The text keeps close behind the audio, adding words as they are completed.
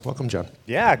Welcome, John.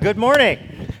 Yeah, good morning.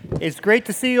 It's great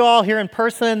to see you all here in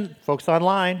person, folks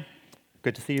online.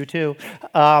 Good to see you too.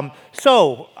 We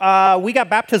got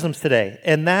baptisms today,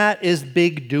 and that is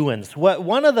big doings.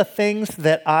 One of the things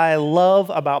that I love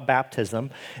about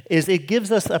baptism is it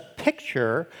gives us a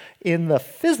picture in the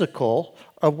physical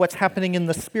of what's happening in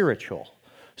the spiritual.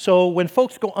 So when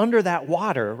folks go under that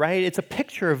water, right, it's a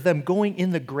picture of them going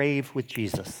in the grave with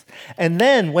Jesus. And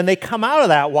then when they come out of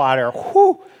that water,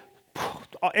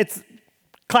 it's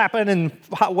clapping and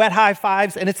wet high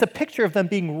fives, and it's a picture of them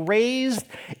being raised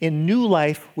in new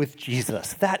life with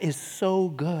Jesus. That is so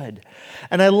good.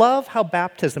 And I love how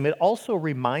baptism, it also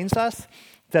reminds us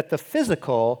that the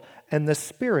physical and the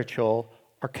spiritual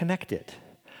are connected.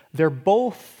 They're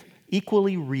both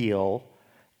equally real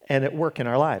and at work in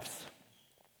our lives.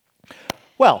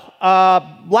 Well,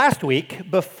 last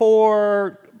week,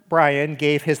 before Brian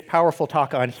gave his powerful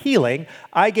talk on healing,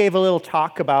 I gave a little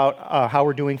talk about how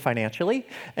we're doing financially,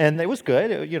 and it was good.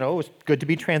 It was good to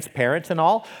be transparent and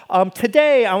all.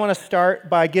 Today, I want to start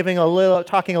by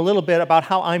talking a little bit about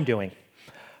how I'm doing,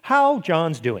 how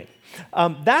John's doing.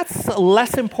 That's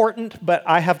less important, but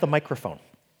I have the microphone.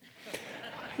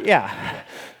 Yeah.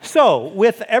 So,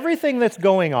 with everything that's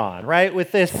going on, right,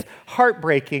 with this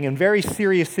heartbreaking and very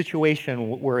serious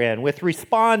situation we're in, with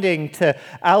responding to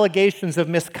allegations of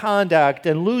misconduct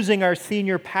and losing our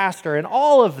senior pastor and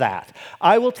all of that,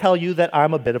 I will tell you that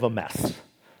I'm a bit of a mess.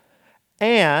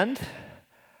 And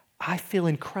I feel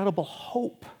incredible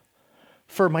hope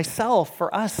for myself,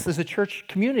 for us as a church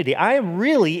community. I am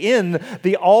really in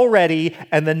the already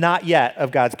and the not yet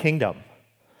of God's kingdom.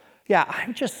 Yeah,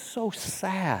 I'm just so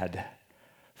sad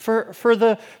for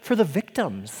the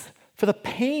victims, for the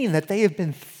pain that they have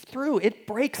been through. It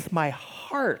breaks my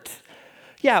heart.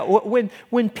 Yeah,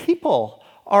 when people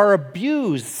are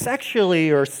abused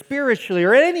sexually or spiritually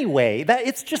or in any way, that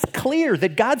it's just clear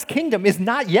that God's kingdom is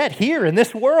not yet here in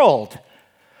this world.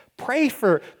 Pray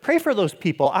for those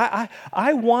people.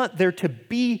 I want there to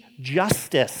be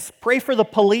justice. Pray for the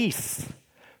police,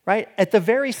 right? At the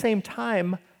very same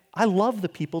time, I love the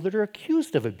people that are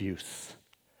accused of abuse.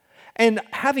 And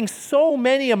having so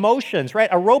many emotions, right?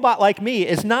 A robot like me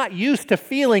is not used to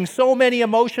feeling so many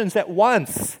emotions at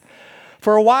once.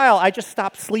 For a while, I just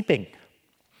stopped sleeping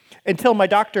until my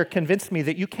doctor convinced me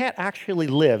that you can't actually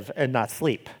live and not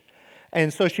sleep.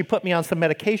 And so she put me on some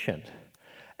medication.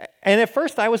 And at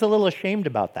first, I was a little ashamed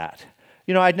about that.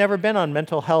 I'd never been on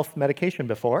mental health medication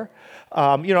before.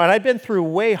 And I'd been through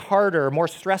way harder, more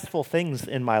stressful things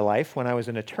in my life when I was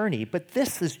an attorney, but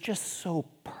this is just so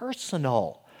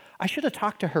personal. I should have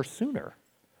talked to her sooner.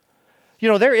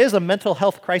 There is a mental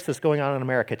health crisis going on in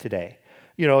America today.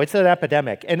 It's an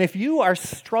epidemic. And if you are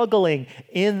struggling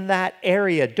in that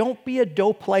area, don't be a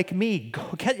dope like me.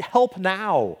 Go get help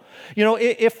now.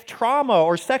 If trauma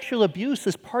or sexual abuse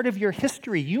is part of your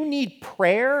history, you need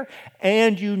prayer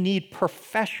and you need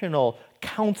professional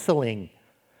counseling.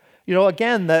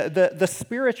 Again, the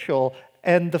spiritual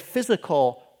and the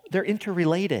physical, they're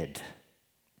interrelated.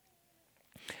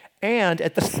 And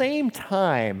at the same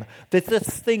time that this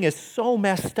thing is so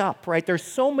messed up, right? There's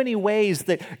so many ways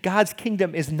that God's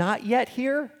kingdom is not yet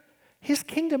here. His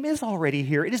kingdom is already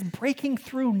here. It is breaking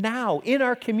through now in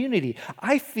our community.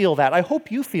 I feel that. I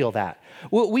hope you feel that.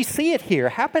 We see it here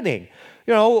happening.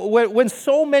 When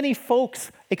so many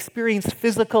folks experience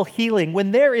physical healing,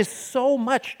 when there is so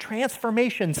much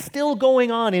transformation still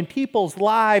going on in people's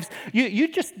lives, you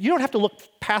don't have to look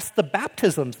past the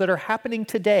baptisms that are happening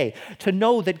today to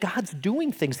know that God's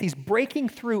doing things. He's breaking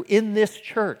through in this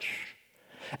church.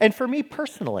 And for me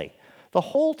personally, the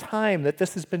whole time that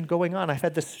this has been going on, I've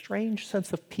had this strange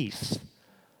sense of peace.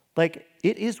 Like,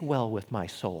 it is well with my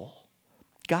soul.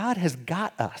 God has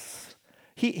got us.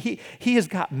 He has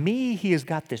got me. He has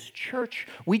got this church.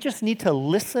 We just need to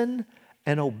listen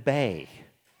and obey.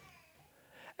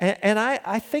 And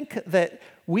I think that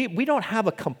we don't have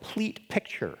a complete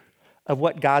picture of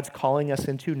what God's calling us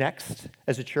into next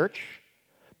as a church,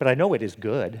 but I know it is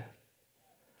good.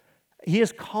 He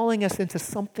is calling us into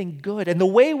something good. And the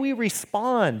way we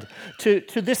respond to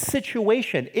this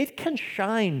situation, it can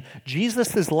shine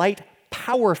Jesus' light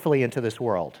powerfully into this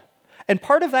world. And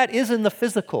part of that is in the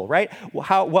physical, right?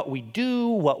 What we do,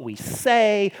 what we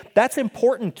say, that's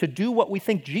important to do what we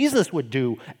think Jesus would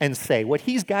do and say, what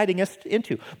he's guiding us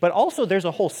into. But also there's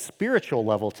a whole spiritual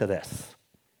level to this.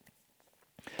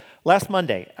 Last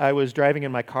Monday, I was driving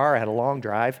in my car. I had a long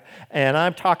drive, and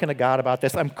I'm talking to God about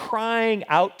this. I'm crying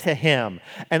out to him,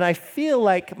 and I feel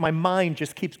like my mind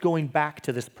just keeps going back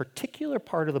to this particular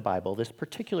part of the Bible, this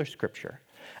particular scripture.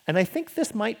 And I think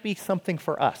this might be something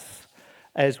for us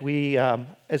as we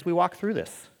walk through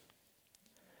this.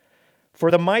 For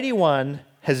the Mighty One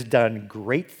has done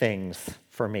great things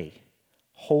for me.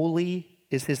 Holy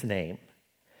is his name.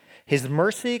 His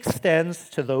mercy extends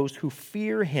to those who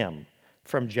fear him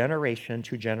from generation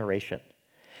to generation.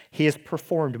 He has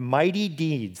performed mighty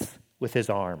deeds with his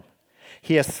arm.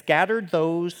 He has scattered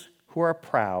those who are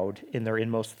proud in their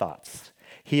inmost thoughts.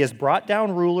 He has brought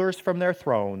down rulers from their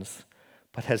thrones,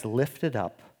 but has lifted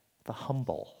up the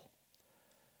humble.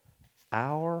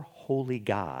 Our holy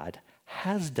God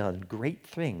has done great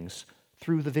things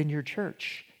through the Vineyard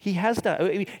Church. He has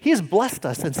blessed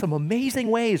us in some amazing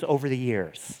ways over the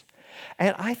years.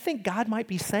 And I think God might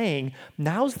be saying,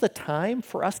 now's the time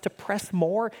for us to press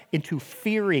more into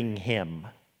fearing him.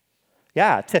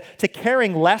 Yeah, to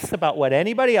caring less about what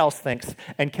anybody else thinks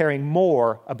and caring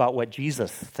more about what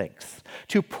Jesus thinks.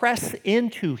 To press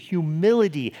into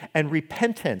humility and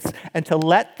repentance and to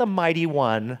let the Mighty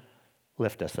One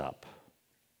lift us up.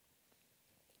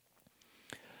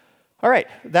 All right,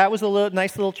 that was a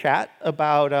nice little chat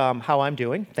about how I'm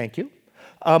doing. Thank you.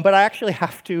 But I actually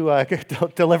have to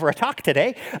deliver a talk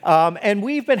today. And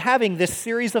we've been having this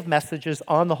series of messages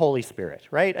on the Holy Spirit,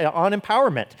 right? On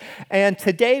empowerment. And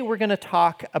today we're going to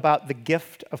talk about the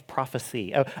gift of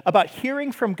prophecy, about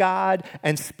hearing from God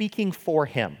and speaking for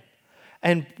him.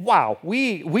 And wow,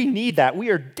 we need that. We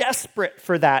are desperate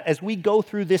for that as we go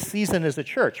through this season as a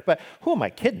church. But who am I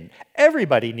kidding?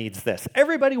 Everybody needs this.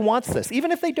 Everybody wants this.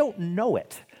 Even if they don't know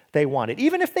it, they want it.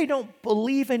 Even if they don't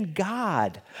believe in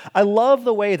God. I love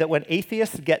the way that when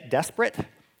atheists get desperate,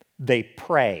 they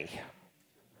pray.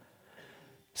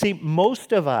 See,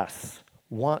 most of us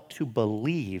want to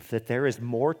believe that there is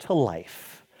more to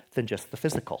life than just the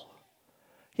physical.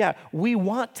 Yeah, we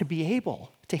want to be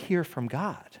able to hear from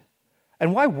God.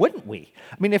 And why wouldn't we?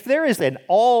 I mean, if there is an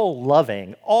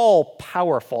all-loving,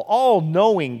 all-powerful,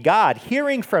 all-knowing God,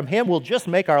 hearing from him will just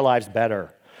make our lives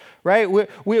better. Right?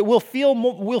 We'll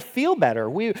feel better.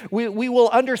 We will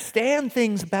understand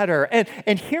things better.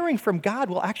 And hearing from God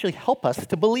will actually help us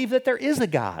to believe that there is a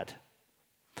God.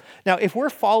 Now, if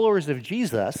we're followers of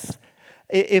Jesus,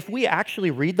 if we actually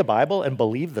read the Bible and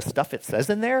believe the stuff it says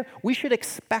in there, we should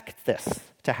expect this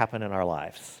to happen in our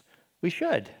lives. We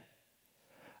should.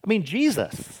 I mean,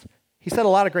 Jesus, he said a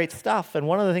lot of great stuff. And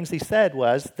one of the things he said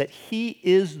was that he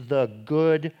is the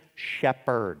good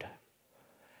shepherd.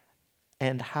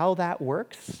 And how that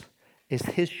works is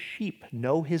his sheep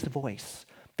know his voice.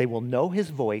 They will know his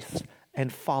voice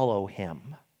and follow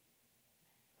him.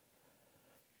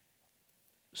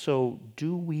 So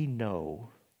do we know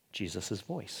Jesus'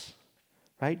 voice?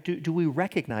 Right? Do we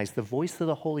recognize the voice of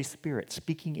the Holy Spirit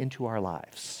speaking into our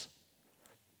lives?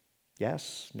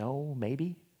 Yes, no,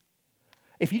 maybe?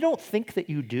 If you don't think that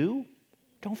you do,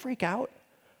 don't freak out.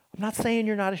 I'm not saying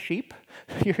you're not a sheep.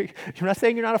 You're not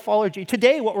saying you're not a follower of Jesus.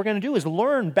 Today, what we're going to do is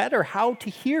learn better how to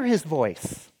hear his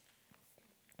voice.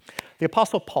 The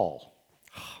Apostle Paul,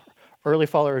 early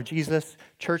follower of Jesus,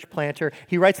 church planter,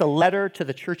 he writes a letter to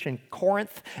the church in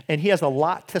Corinth, and he has a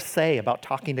lot to say about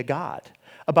talking to God,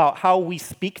 about how we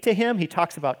speak to him. He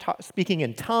talks about speaking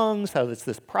in tongues, how it's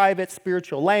this private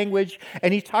spiritual language,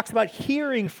 and he talks about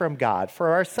hearing from God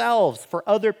for ourselves, for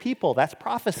other people. That's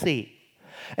prophecy.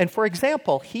 And for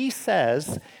example, he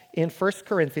says in 1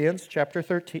 Corinthians chapter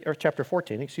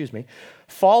 14,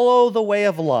 follow the way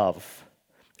of love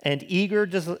and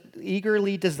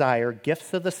eagerly desire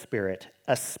gifts of the Spirit,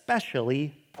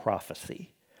 especially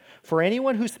prophecy. For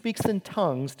anyone who speaks in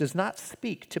tongues does not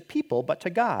speak to people but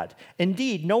to God.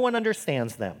 Indeed, no one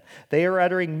understands them. They are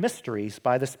uttering mysteries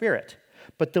by the Spirit.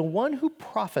 But the one who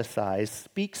prophesies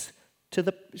speaks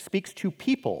to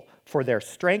people for their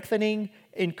strengthening,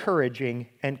 encouraging,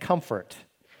 and comfort.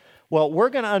 Well, we're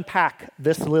going to unpack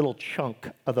this little chunk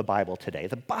of the Bible today.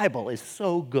 The Bible is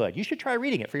so good. You should try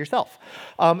reading it for yourself.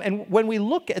 And when we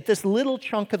look at this little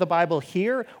chunk of the Bible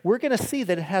here, we're going to see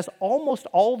that it has almost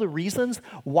all the reasons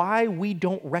why we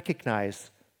don't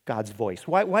recognize God's voice,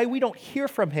 why we don't hear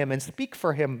from him and speak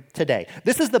for him today.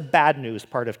 This is the bad news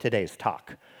part of today's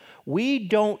talk. We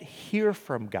don't hear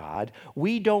from God,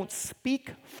 we don't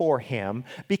speak for him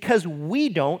because we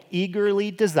don't eagerly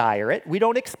desire it, we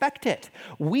don't expect it.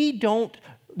 We don't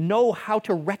know how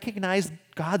to recognize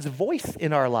God's voice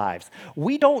in our lives.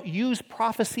 We don't use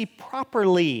prophecy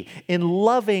properly in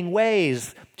loving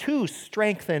ways to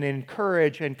strengthen,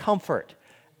 encourage, and comfort.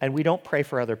 And we don't pray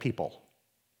for other people.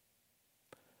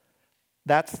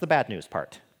 That's the bad news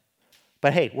part.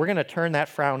 But hey, we're going to turn that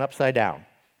frown upside down.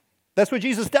 That's what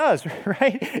Jesus does,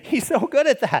 right? He's so good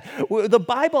at that. The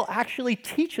Bible actually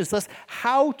teaches us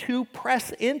how to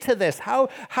press into this, how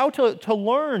to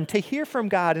learn to hear from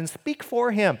God and speak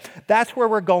for him. That's where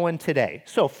we're going today.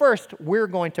 So first, we're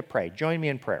going to pray. Join me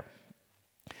in prayer.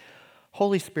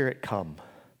 Holy Spirit, come.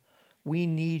 We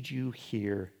need you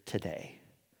here today.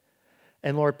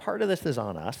 And Lord, part of this is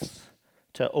on us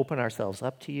to open ourselves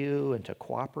up to you and to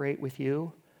cooperate with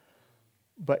you.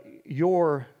 But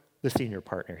you're the senior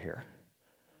partner here.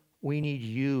 We need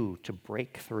you to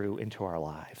break through into our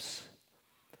lives.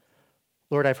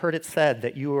 Lord, I've heard it said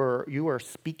that you are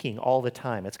speaking all the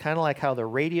time. It's kind of like how the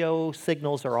radio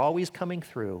signals are always coming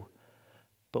through,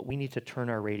 but we need to turn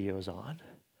our radios on.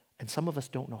 And some of us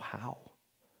don't know how.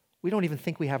 We don't even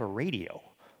think we have a radio.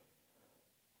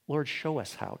 Lord, show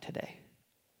us how today.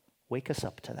 Wake us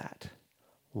up to that.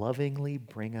 Lovingly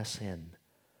bring us in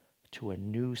to a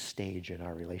new stage in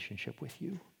our relationship with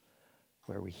you,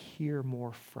 where we hear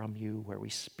more from you, where we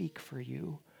speak for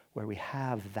you, where we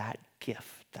have that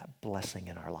gift, that blessing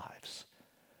in our lives.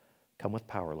 Come with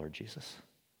power, Lord Jesus.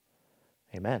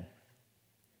 Amen.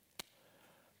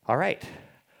 All right.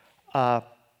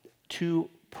 To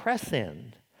press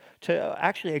in, to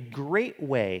actually a great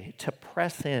way to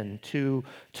press in to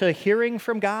hearing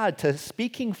from God, to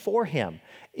speaking for him,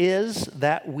 is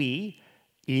that we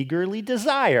eagerly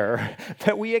desire,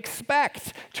 that we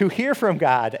expect to hear from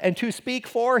God and to speak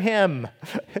for him.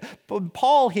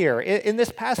 Paul here in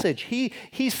this passage,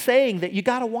 he's saying that you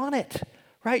got to want it,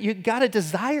 right? You got to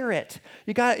desire it.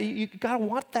 You got to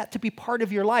want that to be part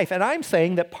of your life. And I'm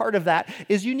saying that part of that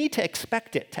is you need to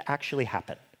expect it to actually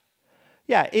happen.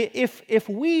 Yeah, if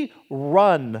we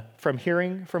run from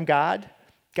hearing from God,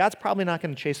 God's probably not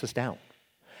going to chase us down.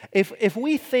 If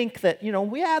we think that,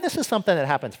 this is something that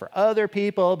happens for other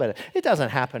people, but it doesn't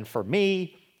happen for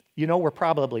me, we're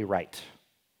probably right.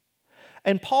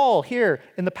 And Paul here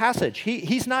in the passage,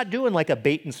 he's not doing like a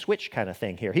bait and switch kind of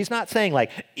thing here. He's not saying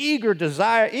like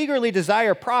eagerly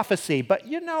desire prophecy, but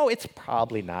it's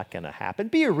probably not going to happen.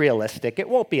 Be realistic. It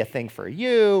won't be a thing for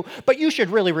you, but you should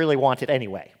really, really want it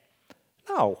anyway.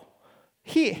 No.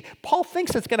 Paul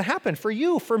thinks it's going to happen for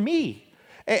you, for me.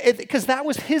 Because that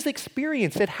was his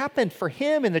experience. It happened for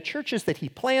him in the churches that he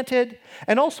planted.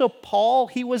 And also Paul,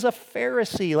 he was a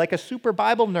Pharisee, like a super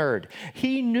Bible nerd.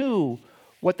 He knew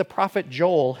what the prophet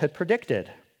Joel had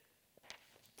predicted.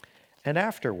 And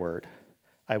afterward,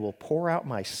 I will pour out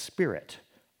my spirit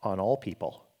on all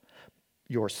people.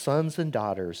 Your sons and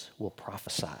daughters will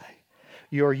prophesy.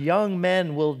 Your young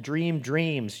men will dream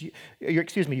dreams.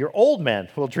 Your old men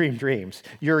will dream dreams.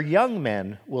 Your young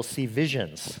men will see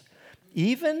visions.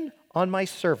 Even on my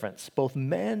servants, both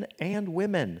men and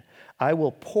women, I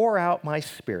will pour out my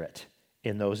spirit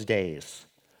in those days.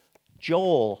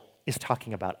 Joel is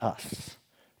talking about us,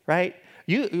 right?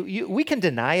 We can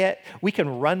deny it, we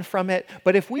can run from it,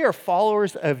 but if we are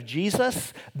followers of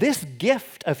Jesus, this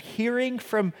gift of hearing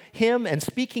from him and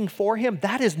speaking for him,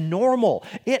 that is normal.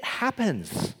 It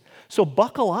happens. So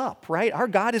buckle up, right? Our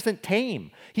God isn't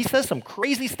tame. He says some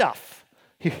crazy stuff.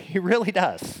 He really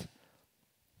does.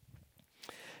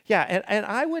 Yeah, and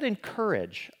I would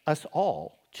encourage us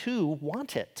all to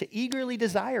want it, to eagerly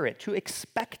desire it, to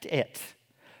expect it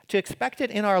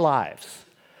in our lives.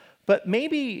 But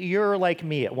maybe you're like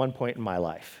me at one point in my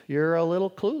life. You're a little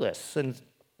clueless and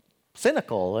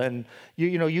cynical, and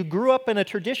you grew up in a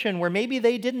tradition where maybe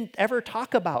they didn't ever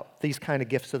talk about these kind of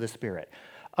gifts of the Spirit.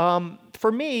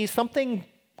 For me, something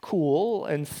cool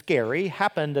and scary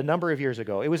happened a number of years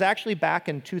ago. It was actually back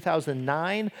in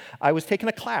 2009. I was taking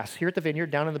a class here at the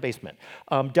Vineyard down in the basement.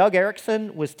 Doug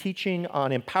Erickson was teaching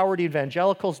on empowered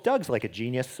evangelicals. Doug's like a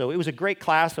genius, so it was a great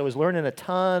class. I was learning a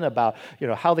ton about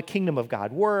how the kingdom of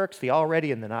God works, the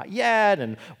already and the not yet,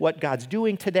 and what God's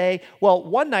doing today. Well,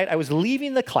 one night I was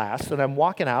leaving the class and I'm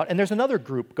walking out, and there's another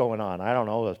group going on. I don't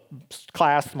know, a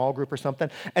class, small group or something,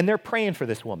 and they're praying for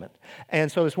this woman.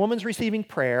 And so this woman's receiving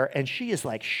prayer, and she is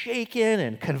like shaking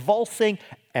and convulsing,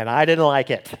 and I didn't like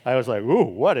it. I was like, ooh,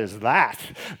 what is that?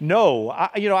 No,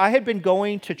 I had been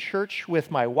going to church with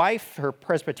my wife, her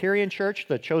Presbyterian church,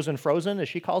 the Chosen Frozen, as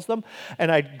she calls them,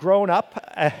 and I'd grown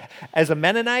up as a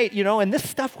Mennonite, and this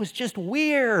stuff was just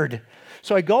weird.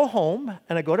 So I go home,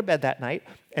 and I go to bed that night,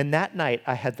 and that night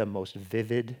I had the most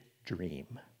vivid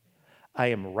dream. I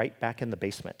am right back in the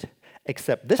basement,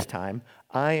 except this time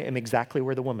I am exactly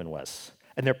where the woman was.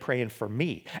 And they're praying for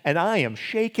me. And I am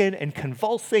shaking and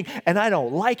convulsing, and I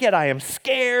don't like it. I am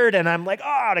scared, and I'm like,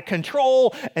 out of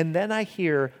control. And then I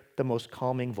hear the most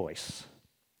calming voice.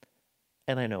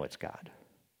 And I know it's God.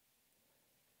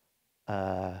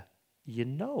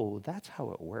 That's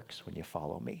how it works when you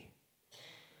follow me.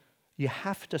 You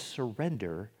have to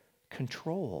surrender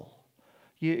control.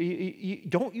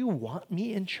 Don't you want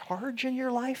me in charge in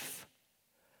your life?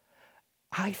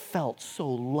 I felt so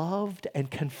loved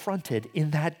and confronted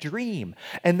in that dream.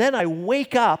 And then I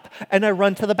wake up and I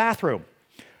run to the bathroom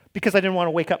because I didn't want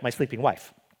to wake up my sleeping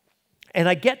wife. And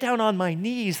I get down on my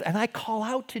knees and I call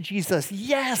out to Jesus,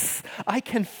 yes, I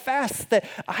confess that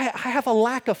I have a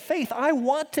lack of faith. I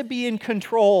want to be in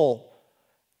control.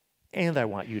 And I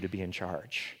want you to be in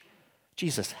charge.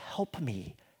 Jesus, help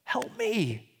me. Help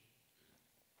me.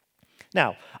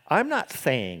 Now, I'm not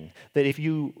saying that if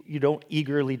you don't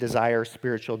eagerly desire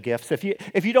spiritual gifts, if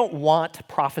you don't want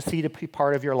prophecy to be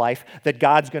part of your life, that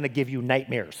God's going to give you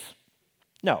nightmares.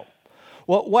 No.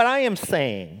 Well, what I am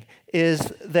saying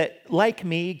is that, like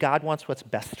me, God wants what's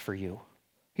best for you.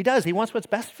 He does. He wants what's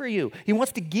best for you. He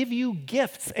wants to give you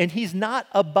gifts, and he's not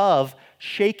above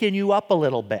shaking you up a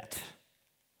little bit.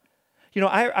 You know,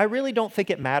 I really don't think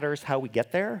it matters how we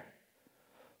get there,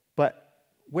 but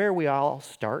where we all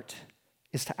start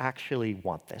is to actually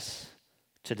want this,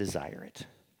 to desire it.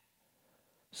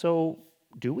 So,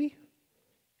 do we?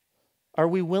 Are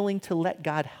we willing to let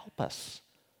God help us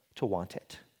to want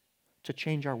it, to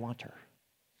change our wanter?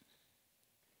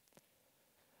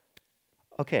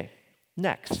 Okay,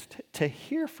 next, to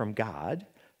hear from God,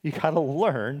 you got to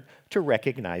learn to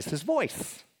recognize his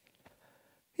voice.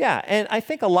 Yeah, and I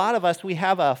think a lot of us, we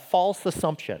have a false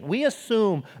assumption. We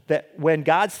assume that when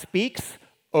God speaks,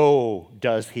 oh,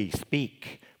 does he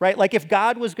speak, right? Like if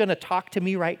God was going to talk to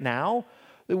me right now,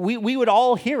 we would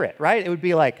all hear it, right? It would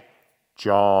be like,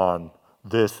 John,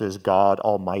 this is God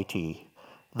Almighty.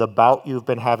 The bout you've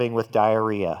been having with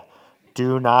diarrhea,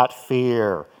 do not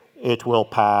fear, it will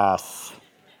pass.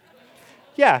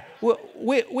 Yeah,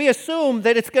 we assume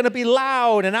that it's going to be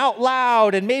loud and out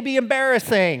loud and maybe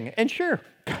embarrassing. And sure,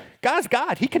 God's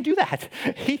God. He can do that.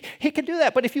 He can do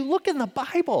that. But if you look in the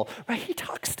Bible, right, he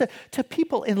talks to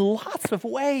people in lots of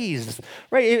ways.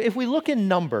 Right? If we look in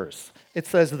Numbers, it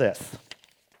says this.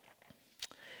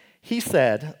 He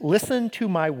said, listen to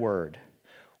my word.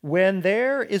 When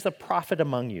there is a prophet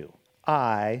among you,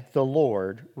 I, the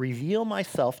Lord, reveal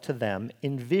myself to them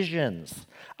in visions.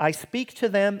 I speak to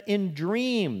them in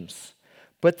dreams.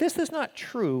 But this is not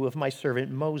true of my servant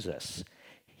Moses.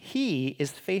 He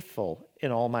is faithful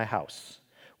in all my house.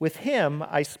 With him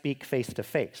I speak face to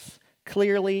face,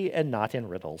 clearly and not in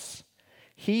riddles.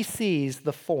 He sees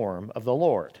the form of the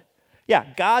Lord. Yeah,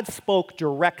 God spoke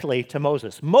directly to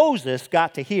Moses. Moses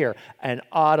got to hear an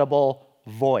audible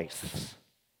voice.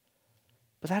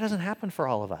 But that doesn't happen for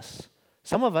all of us.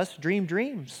 Some of us dream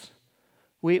dreams.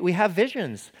 We have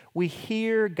visions. We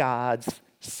hear God's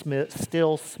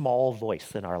still small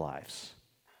voice in our lives.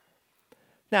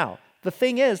 Now, the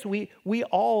thing is, we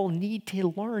all need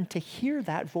to learn to hear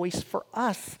that voice for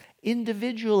us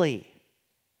individually.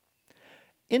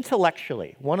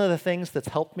 Intellectually, one of the things that's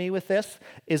helped me with this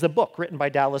is a book written by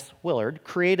Dallas Willard,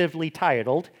 creatively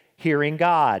titled Hearing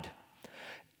God.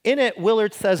 In it,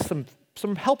 Willard says some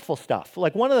helpful stuff.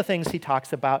 Like one of the things he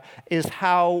talks about is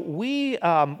how we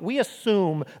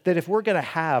assume that if we're going to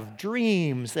have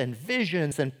dreams and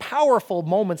visions and powerful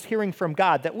moments hearing from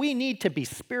God, that we need to be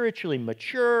spiritually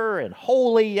mature and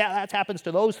holy. Yeah, that happens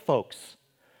to those folks.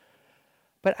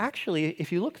 But actually,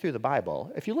 if you look through the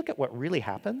Bible, if you look at what really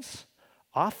happens,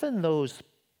 often those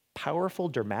powerful,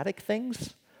 dramatic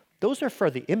things, those are for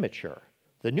the immature,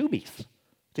 the newbies,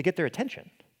 to get their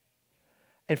attention.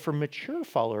 And for mature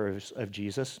followers of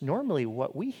Jesus, normally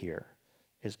what we hear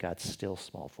is God's still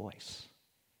small voice.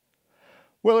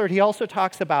 Willard, he also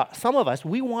talks about some of us,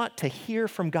 we want to hear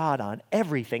from God on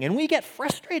everything. And we get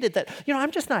frustrated that,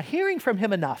 I'm just not hearing from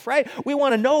him enough, right? We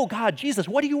want to know, God, Jesus,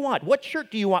 what do you want? What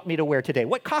shirt do you want me to wear today?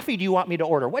 What coffee do you want me to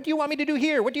order? What do you want me to do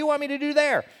here? What do you want me to do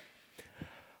there?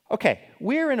 Okay,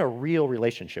 we're in a real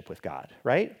relationship with God,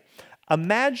 right?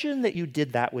 Imagine that you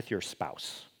did that with your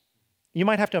spouse. You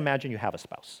might have to imagine you have a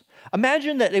spouse.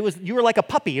 Imagine that you were like a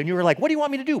puppy and you were like, what do you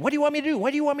want me to do? What do you want me to do? What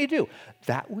do you want me to do?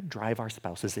 That would drive our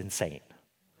spouses insane.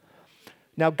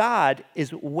 Now, God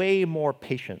is way more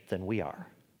patient than we are.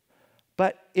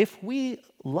 But if we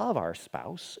love our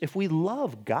spouse, if we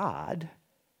love God,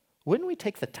 wouldn't we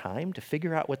take the time to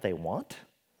figure out what they want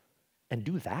and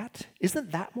do that?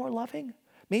 Isn't that more loving?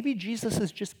 Maybe Jesus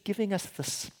is just giving us the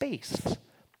space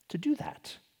to do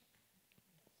that.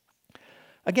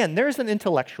 Again, there's an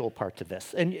intellectual part to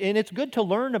this, and it's good to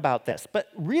learn about this, but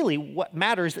really what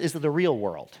matters is the real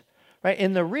world, right?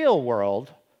 In the real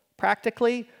world,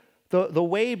 practically,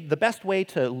 the best way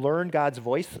to learn God's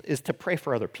voice is to pray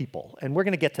for other people, and we're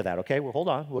going to get to that, okay? Well, hold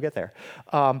on, we'll get there.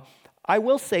 I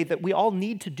will say that we all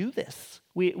need to do this.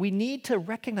 We need to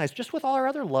recognize, just with all our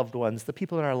other loved ones, the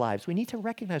people in our lives, we need to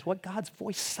recognize what God's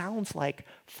voice sounds like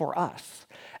for us.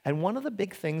 And one of the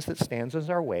big things that stands in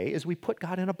our way is we put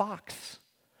God in a box.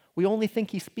 We only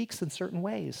think he speaks in certain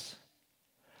ways.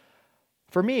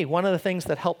 For me, one of the things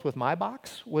that helped with my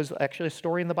box was actually a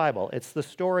story in the Bible. It's the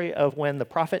story of when the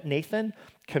prophet Nathan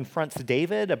confronts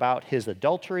David about his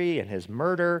adultery and his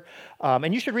murder.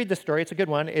 And you should read this story. It's a good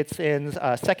one. It's in 2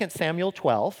 Samuel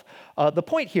 12. The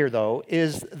point here, though,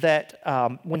 is that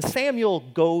when Samuel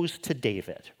goes to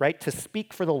David, right, to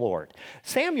speak for the Lord,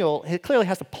 Samuel clearly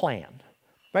has a plan.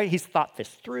 Right? He's thought this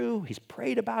through. He's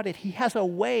prayed about it. He has a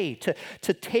way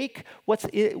to take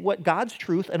what God's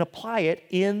truth and apply it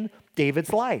in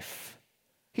David's life.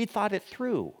 He thought it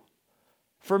through.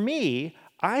 For me,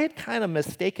 I had kind of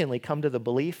mistakenly come to the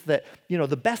belief that,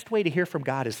 the best way to hear from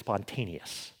God is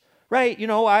spontaneous. Right?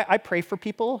 I pray for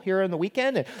people here on the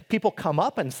weekend, and people come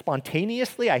up, and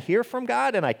spontaneously I hear from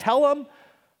God, and I tell them,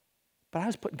 but I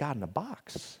was putting God in a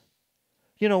box.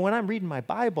 When I'm reading my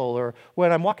Bible, or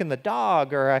when I'm walking the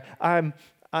dog, or I'm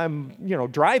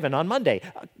driving on Monday,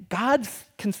 God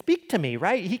can speak to me,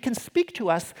 right? He can speak to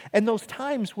us in those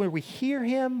times where we hear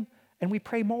him and we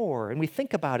pray more and we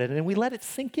think about it and we let it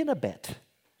sink in a bit.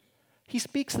 He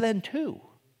speaks then too.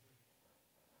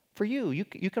 For you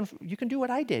can do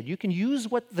what I did. You can use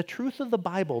the truth of the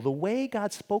Bible, the way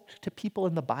God spoke to people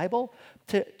in the Bible,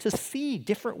 to see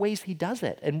different ways he does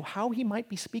it and how he might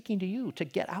be speaking to you, to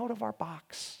get out of our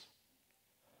box.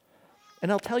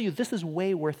 And I'll tell you, this is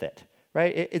way worth it,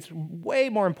 right? It's way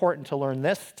more important to learn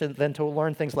this than to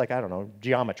learn things like,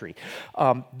 geometry.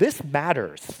 This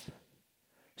matters.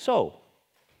 So,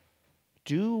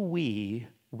 do we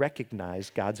recognize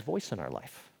God's voice in our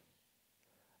life?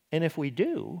 And if we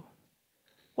do,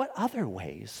 what other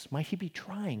ways might he be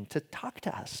trying to talk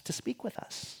to us, to speak with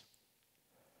us?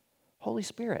 Holy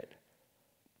Spirit,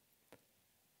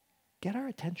 get our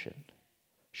attention.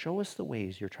 Show us the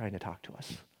ways you're trying to talk to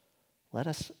us. Let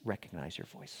us recognize your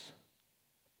voice.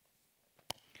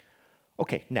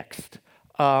 Okay, next.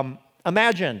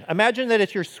 Imagine that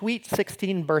it's your sweet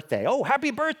 16th birthday. Oh,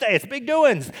 happy birthday, it's big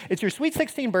doings. It's your sweet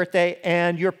 16th birthday,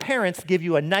 and your parents give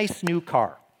you a nice new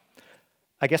car.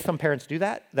 I guess some parents do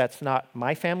that. That's not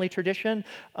my family tradition.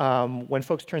 When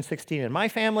folks turn 16 in my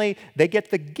family, they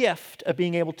get the gift of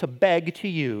being able to beg to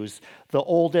use the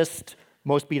oldest,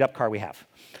 most beat-up car we have.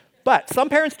 But some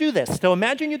parents do this. So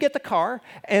imagine you get the car,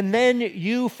 and then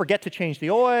you forget to change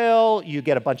the oil, you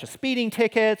get a bunch of speeding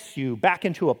tickets, you back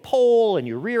into a pole, and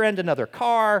you rear-end another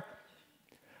car.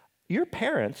 Your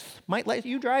parents might let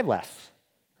you drive less,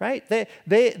 right?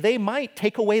 They might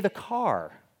take away the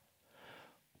car.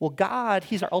 Well, God,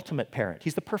 he's our ultimate parent.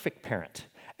 He's the perfect parent.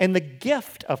 And the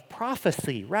gift of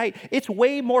prophecy, right? It's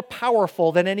way more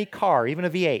powerful than any car, even a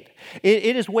V8.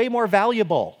 It is way more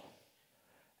valuable.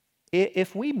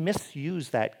 If we misuse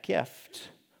that gift,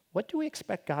 what do we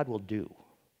expect God will do?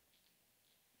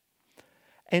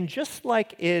 And just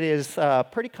like it is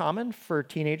pretty common for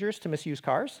teenagers to misuse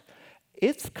cars,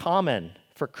 it's common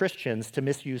for Christians to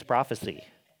misuse prophecy.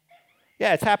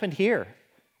 Yeah, it's happened here.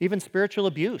 Even spiritual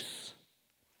abuse.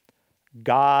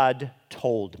 God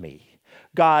told me.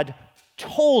 God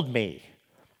told me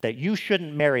that you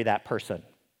shouldn't marry that person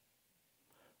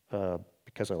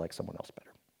because I like someone else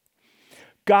better.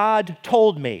 God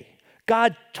told me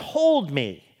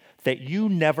that you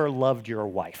never loved your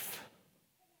wife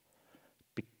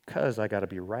because I got to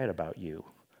be right about you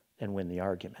and win the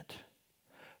argument.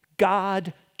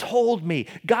 God told me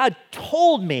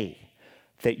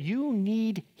that you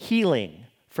need healing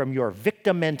from your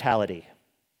victim mentality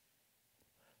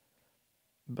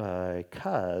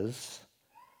because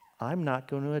I'm not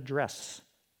going to address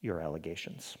your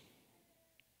allegations.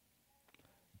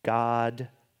 God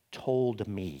told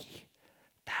me.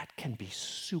 That can be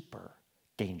super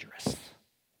dangerous.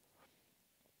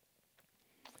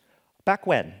 Back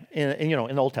when, in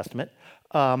the Old Testament,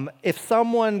 if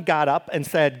someone got up and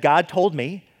said, God told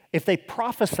me, if they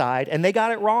prophesied and they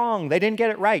got it wrong, they didn't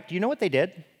get it right, do you know what they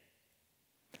did?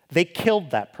 They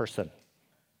killed that person.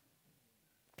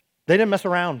 They didn't mess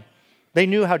around. They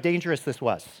knew how dangerous this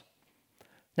was.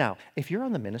 Now, if you're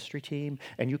on the ministry team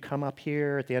and you come up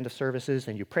here at the end of services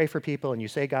and you pray for people and you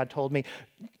say, God told me,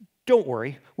 don't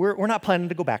worry. We're not planning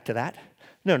to go back to that.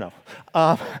 No.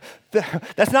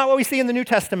 That's not what we see in the New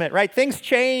Testament, right? Things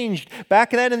changed.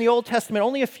 Back then in the Old Testament,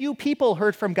 only a few people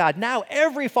heard from God. Now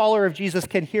every follower of Jesus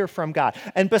can hear from God.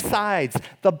 And besides,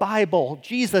 the Bible,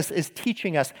 Jesus is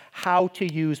teaching us how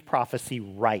to use prophecy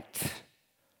right.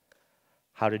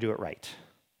 How to do it right.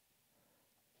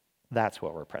 That's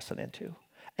what we're pressing into.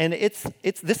 And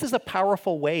this is a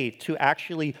powerful way to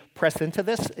actually press into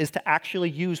this, is to actually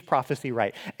use prophecy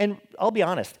right. And I'll be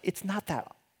honest, it's not that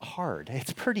hard.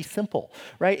 It's pretty simple,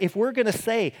 right? If we're going to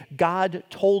say, God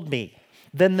told me,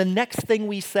 then the next thing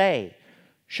we say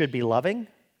should be loving,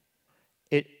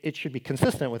 it should be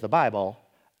consistent with the Bible,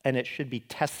 and it should be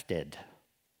tested.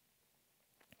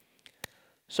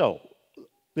 So,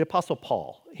 the Apostle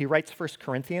Paul, he writes 1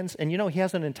 Corinthians, and he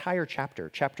has an entire chapter,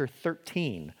 chapter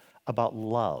 13, about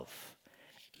love.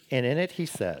 And in it he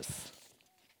says,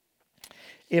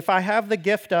 if I have the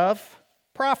gift of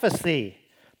prophecy,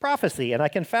 and I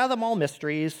can fathom all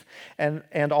mysteries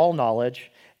and all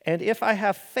knowledge, and if I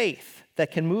have faith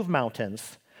that can move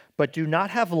mountains, but do not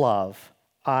have love,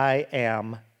 I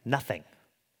am nothing.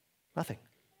 Nothing.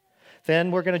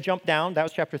 Then we're going to jump down, that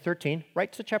was chapter 13,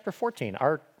 right to chapter 14,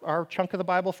 our chunk of the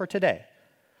Bible for today.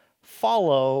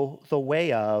 Follow the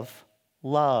way of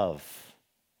love.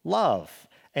 Love,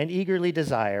 and eagerly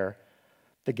desire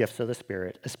the gifts of the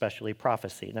Spirit, especially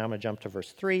prophecy. Now I'm going to jump to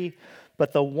verse 3.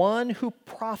 But the one who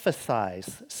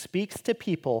prophesies speaks to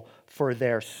people for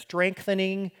their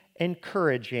strengthening,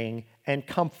 encouraging, and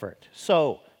comfort.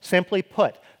 So, simply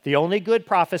put, the only good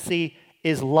prophecy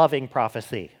is loving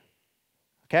prophecy.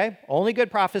 Okay? Only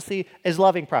good prophecy is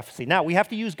loving prophecy. Now, we have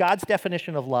to use God's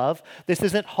definition of love. This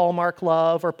isn't Hallmark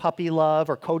love or puppy love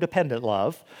or codependent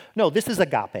love. No, this is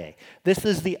agape. This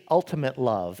is the ultimate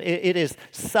love. It is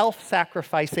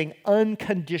self-sacrificing,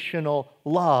 unconditional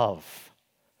love.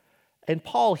 And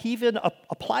Paul, he even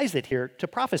applies it here to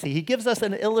prophecy. He gives us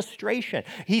an illustration.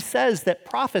 He says that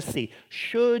prophecy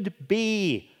should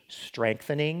be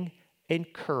strengthening,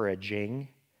 encouraging,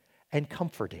 and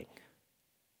comforting.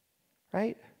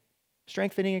 Right?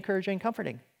 Strengthening, encouraging,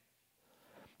 comforting.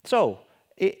 So,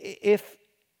 if,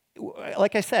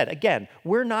 like I said, again,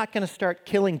 we're not going to start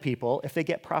killing people if they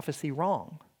get prophecy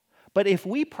wrong. But if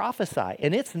we prophesy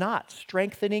and it's not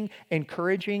strengthening,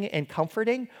 encouraging, and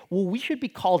comforting, well, we should be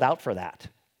called out for that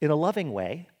in a loving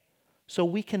way so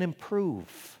we can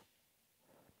improve.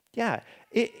 Yeah.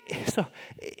 So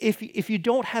if you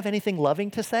don't have anything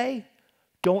loving to say,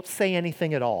 don't say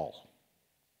anything at all.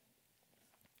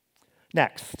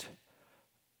 Next,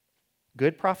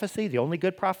 good prophecy, the only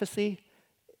good prophecy,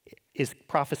 is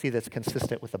prophecy that's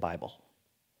consistent with the Bible.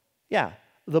 Yeah,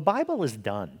 the Bible is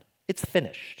done. It's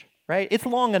finished, right? It's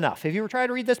long enough. If you were trying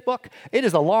to read this book, it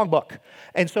is a long book.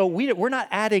 And so we're not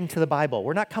adding to the Bible.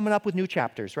 We're not coming up with new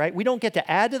chapters, right? We don't get to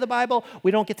add to the Bible.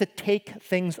 We don't get to take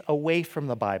things away from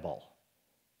the Bible.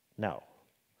 No.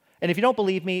 And if you don't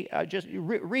believe me, just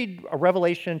read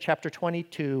Revelation chapter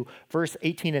 22, verse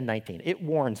 18 and 19. It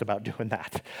warns about doing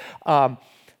that.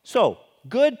 So,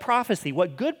 good prophecy.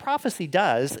 What good prophecy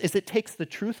does is it takes the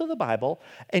truth of the Bible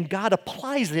and God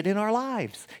applies it in our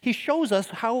lives. He shows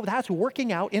us how that's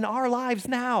working out in our lives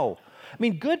now. I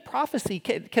mean, good prophecy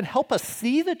can help us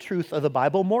see the truth of the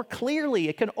Bible more clearly.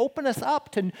 It can open us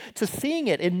up to seeing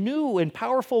it in new and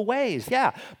powerful ways.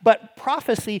 Yeah, but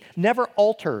prophecy never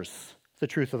alters the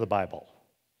truth of the Bible.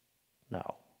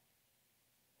 No.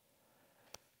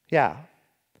 Yeah.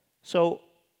 So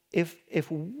if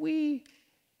we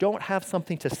don't have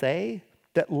something to say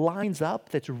that lines up,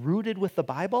 that's rooted with the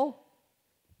Bible,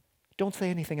 don't say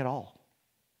anything at all.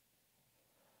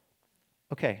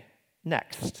 Okay,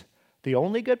 next. The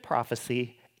only good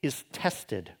prophecy is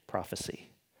tested prophecy.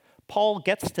 Paul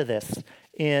gets to this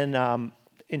in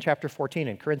chapter 14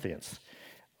 in Corinthians.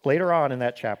 Later on in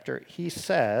that chapter, he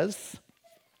says,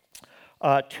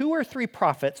 2 or 3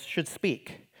 prophets should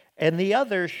speak, and the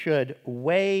others should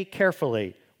weigh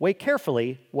carefully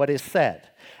what is said.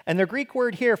 And the Greek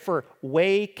word here for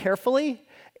weigh carefully,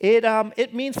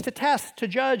 it means to test, to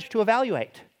judge, to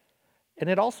evaluate. And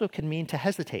it also can mean to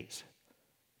hesitate,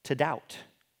 to doubt.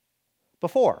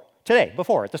 Before,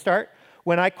 at the start,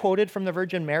 when I quoted from the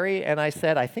Virgin Mary and I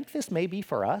said, I think this may be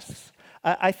for us.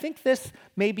 I think this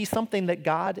may be something that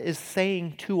God is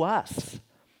saying to us.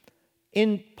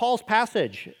 In Paul's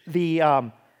passage, the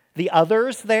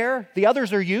others there, the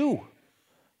others are you.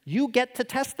 You get to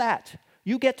test that.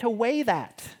 You get to weigh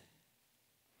that.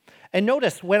 And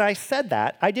notice, when I said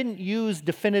that, I didn't use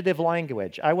definitive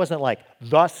language. I wasn't like,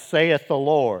 thus saith the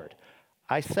Lord.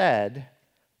 I said,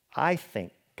 I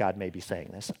think God may be saying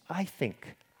this. I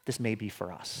think this may be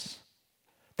for us.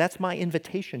 That's my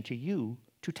invitation to you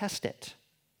to test it.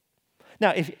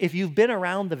 Now, if you've been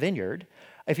around the vineyard,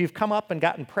 if you've come up and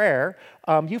gotten prayer,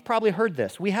 you've probably heard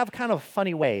this. We have kind of a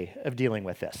funny way of dealing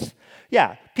with this.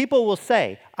 Yeah, people will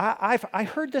say, I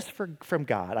heard this from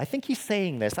God. I think he's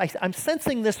saying this. I'm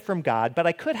sensing this from God, but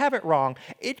I could have it wrong.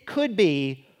 It could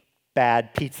be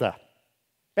bad pizza.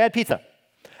 Bad pizza.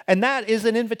 And that is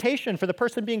an invitation for the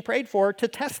person being prayed for to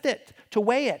test it, to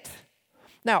weigh it.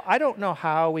 Now, I don't know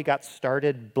how we got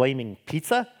started blaming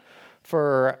pizza,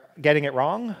 for getting it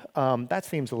wrong. That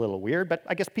seems a little weird, but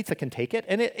I guess pizza can take it.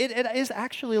 And it is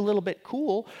actually a little bit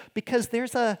cool because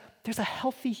there's a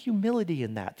healthy humility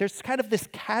in that. There's kind of this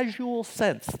casual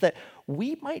sense that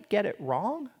we might get it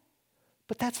wrong,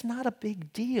 but that's not a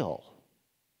big deal.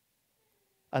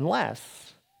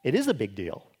 Unless it is a big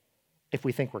deal if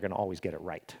we think we're going to always get it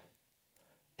right,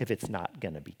 if it's not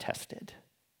going to be tested.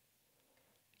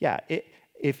 Yeah,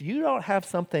 if you don't have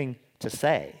something to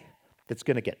say that's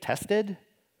going to get tested,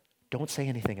 don't say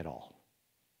anything at all.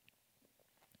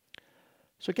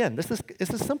 So again, this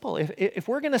is simple. If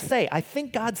we're going to say, I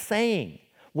think God's saying,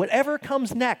 whatever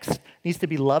comes next needs to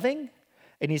be loving,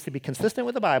 it needs to be consistent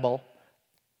with the Bible,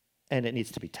 and it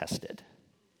needs to be tested.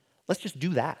 Let's just do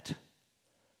that.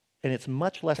 And it's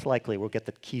much less likely we'll get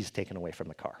the keys taken away from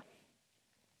the car.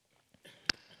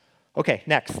 Okay,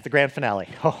 next, the grand finale.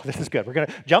 Oh, this is good. We're going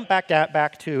to jump back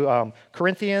to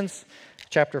Corinthians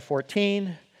chapter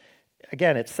 14.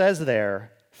 Again, it says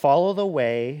there, follow the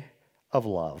way of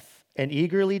love and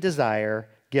eagerly desire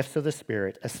gifts of the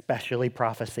Spirit, especially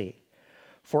prophecy.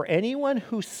 For anyone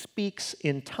who speaks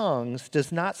in tongues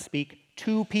does not speak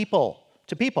to people.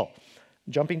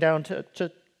 Jumping down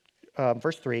to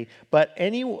verse 3, but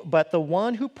the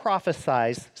one who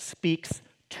prophesies speaks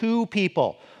to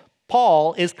people.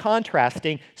 Paul is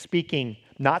contrasting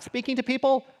not speaking to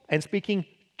people and speaking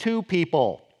to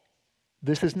people.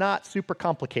 This is not super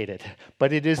complicated,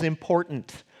 but it is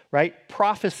important, right?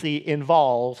 Prophecy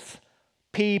involves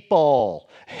people.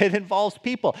 It involves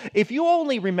people. If you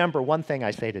only remember one thing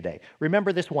I say today,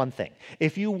 remember this one thing.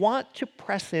 If you want to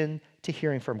press in to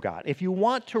hearing from God, if you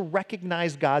want to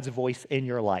recognize God's voice in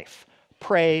your life,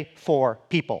 pray for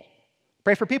people.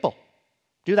 Pray for people.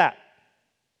 Do that.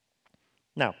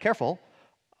 Now, careful.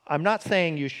 I'm not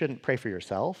saying you shouldn't pray for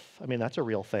yourself. I mean, that's a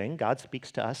real thing. God speaks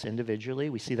to us individually.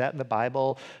 We see that in the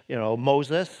Bible.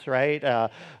 Moses, right?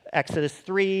 Exodus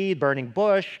 3, burning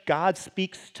bush. God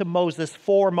speaks to Moses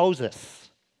for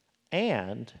Moses.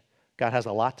 And God has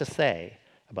a lot to say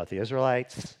about the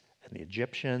Israelites and the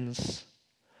Egyptians.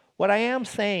 What I am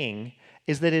saying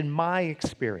is that in my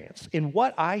experience, in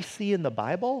what I see in the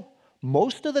Bible,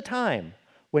 most of the time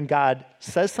when God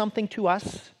says something to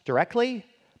us directly,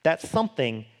 that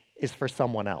something is for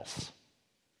someone else.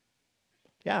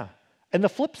 Yeah. And the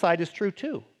flip side is true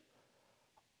too.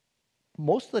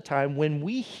 Most of the time when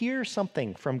we hear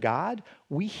something from God,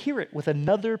 we hear it with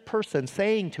another person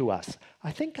saying to us,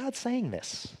 I think God's saying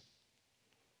this.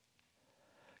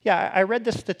 Yeah, I read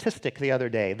this statistic the other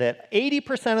day that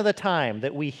 80% of the time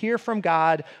that we hear from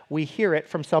God, we hear it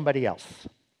from somebody else.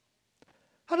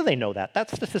 How do they know that? That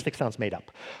statistic sounds made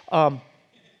up.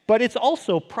 But it's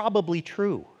also probably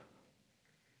true.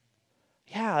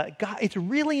 Yeah, God, it's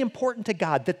really important to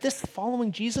God that this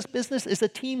following Jesus business is a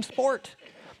team sport,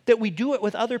 that we do it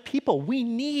with other people. We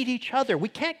need each other. We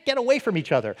can't get away from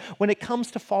each other when it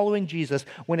comes to following Jesus,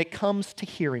 when it comes to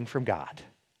hearing from God.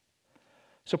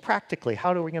 So practically,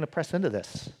 how are we going to press into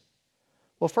this?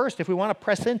 Well, first, if we want to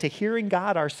press into hearing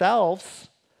God ourselves,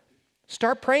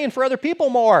 start praying for other people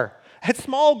more. At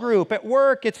small group, at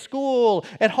work, at school,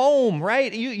 at home,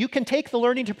 right? You can take the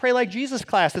Learning to Pray Like Jesus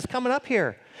class that's coming up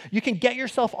here. You can get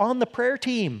yourself on the prayer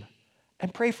team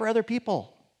and pray for other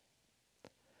people.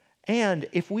 And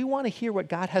if we want to hear what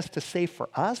God has to say for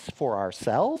us, for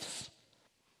ourselves,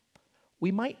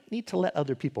 we might need to let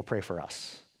other people pray for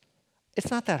us.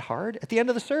 It's not that hard. At the end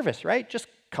of the service, right? Just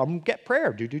come get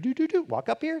prayer. Walk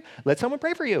up here. Let someone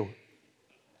pray for you.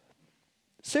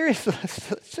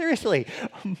 Seriously,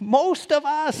 most of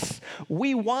us,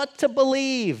 we want to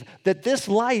believe that this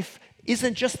life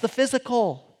isn't just the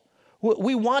physical.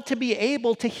 We want to be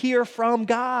able to hear from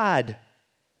God.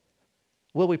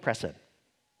 Will we press in?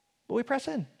 Will we press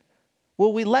in?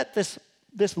 Will we let this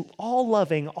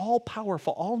all-loving,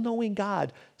 all-powerful, all-knowing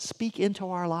God speak into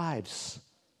our lives?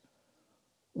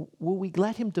 Will we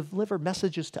let him deliver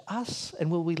messages to us,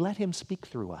 and will we let him speak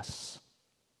through us?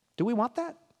 Do we want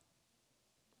that?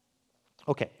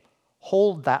 Okay,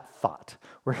 hold that thought.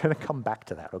 We're going to come back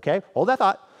to that, okay? Hold that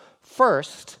thought.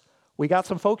 First, we got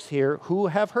some folks here who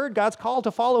have heard God's call to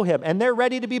follow him, and they're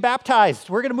ready to be baptized.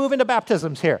 We're going to move into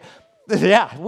baptisms here. Yeah.